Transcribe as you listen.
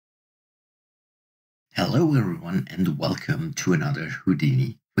Hello everyone and welcome to another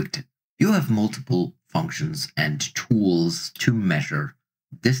Houdini quick tip. You have multiple functions and tools to measure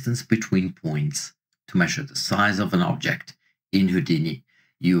distance between points, to measure the size of an object. In Houdini,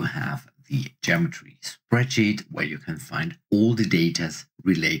 you have the geometry spreadsheet where you can find all the data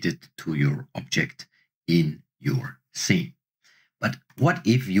related to your object in your scene. But what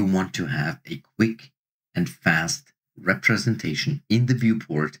if you want to have a quick and fast representation in the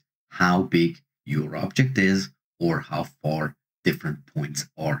viewport how big your object is or how far different points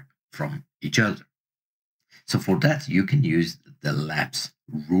are from each other? So for that, you can use the Lapse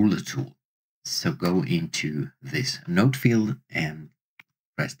Ruler tool. So go into this node field and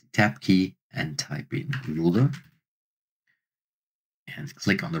press the tab key and type in ruler and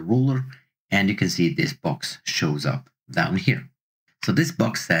click on the ruler, and you can see this box shows up down here. So this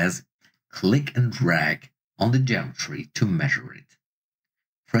box says click and drag on the geometry to measure it.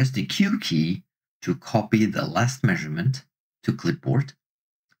 Press the Q key to copy the last measurement to clipboard.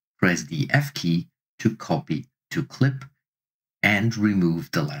 Press the F key to copy to clip and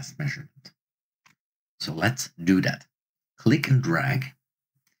remove the last measurement. So let's do that. Click and drag,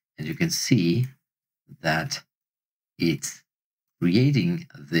 and you can see that it's creating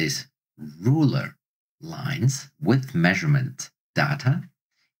this ruler lines with measurement data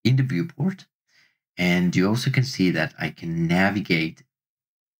in the viewport. And you also can see that I can navigate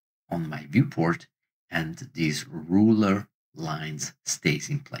on my viewport and these ruler lines stays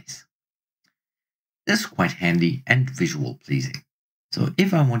in place. This is quite handy and visual pleasing. So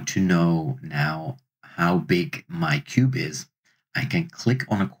if I want to know now how big my cube is, I can click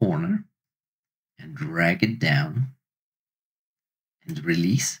on a corner and drag it down and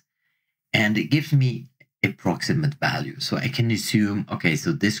release, and it gives me approximate value. So I can assume, okay,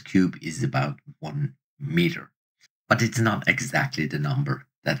 so this cube is about 1 meter, but it's not exactly the number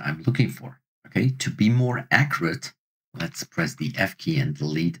that I'm looking for. Okay, to be more accurate, let's press the F key and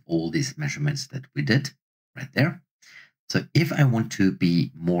delete all these measurements that we did right there. So if I want to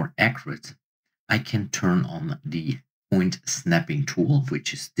be more accurate, I can turn on the point snapping tool,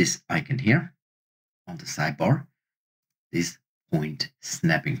 which is this icon here on the sidebar, this point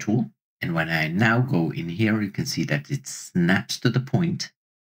snapping tool. And when I now go in here, you can see that it snaps to the point.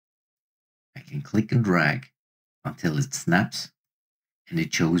 I can click and drag until it snaps, and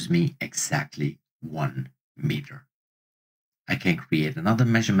it shows me exactly 1 meter. I can create another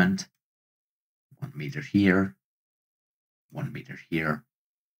measurement, 1 meter here, 1 meter here,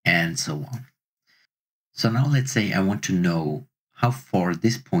 and so on. So now let's say I want to know how far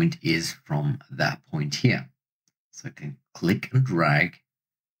this point is from that point here. So I can click and drag,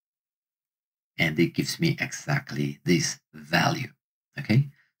 and it gives me exactly this value. Okay,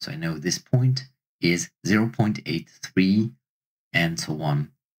 so I know this point is 0.83 and so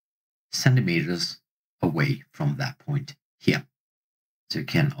on centimeters away from that point here. So you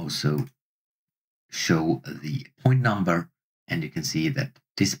can also show the point number, and you can see that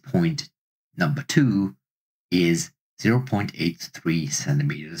this point number 2 is 0.83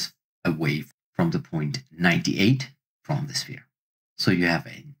 centimeters away from the point 98 from the sphere. So you have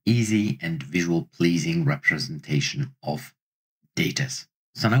an easy and visual pleasing representation of data.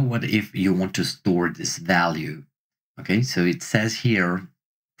 So now what if you want to store this value? Okay, so it says here,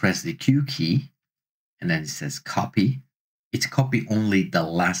 press the Q key, and then it says copy. It's copy only the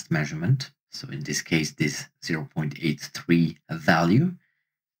last measurement. So in this case, this 0.83 value.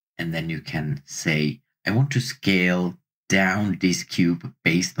 And then you can say, I want to scale down this cube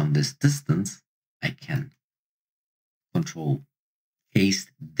based on this distance. I can control paste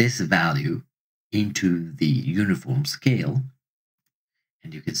this value into the uniform scale.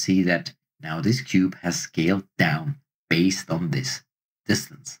 And you can see that now this cube has scaled down based on this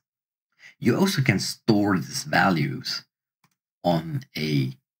distance. You also can store these values on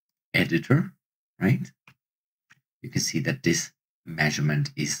a editor, right? You can see that this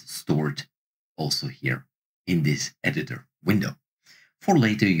measurement is stored also here in this editor window for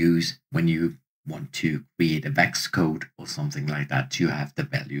later use when you want to create a VEX code or something like that. You have the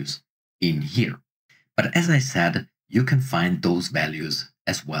values in here. But as I said, you can find those values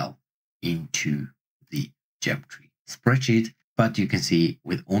as well into the geometry spreadsheet. But you can see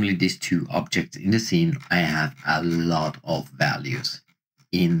with only these 2 objects in the scene, I have a lot of values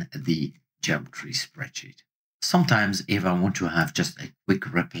in the geometry spreadsheet. Sometimes if I want to have just a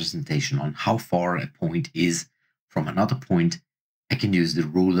quick representation on how far a point is from another point, I can use the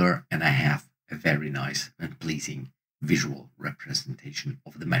ruler, and I have a very nice and pleasing visual representation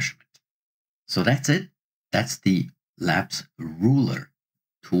of the measurement. So that's it. That's the Lapse Ruler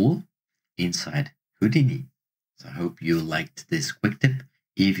tool inside Houdini. So I hope you liked this quick tip.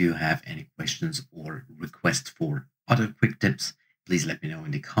 If you have any questions or requests for other quick tips, please let me know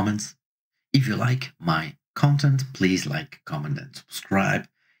in the comments. If you like my content, please like, comment, and subscribe,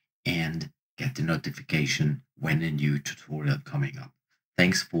 and get the notification when a new tutorial coming up.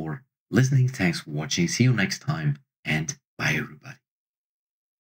 Thanks for listening, thanks for watching, see you next time, and bye everybody.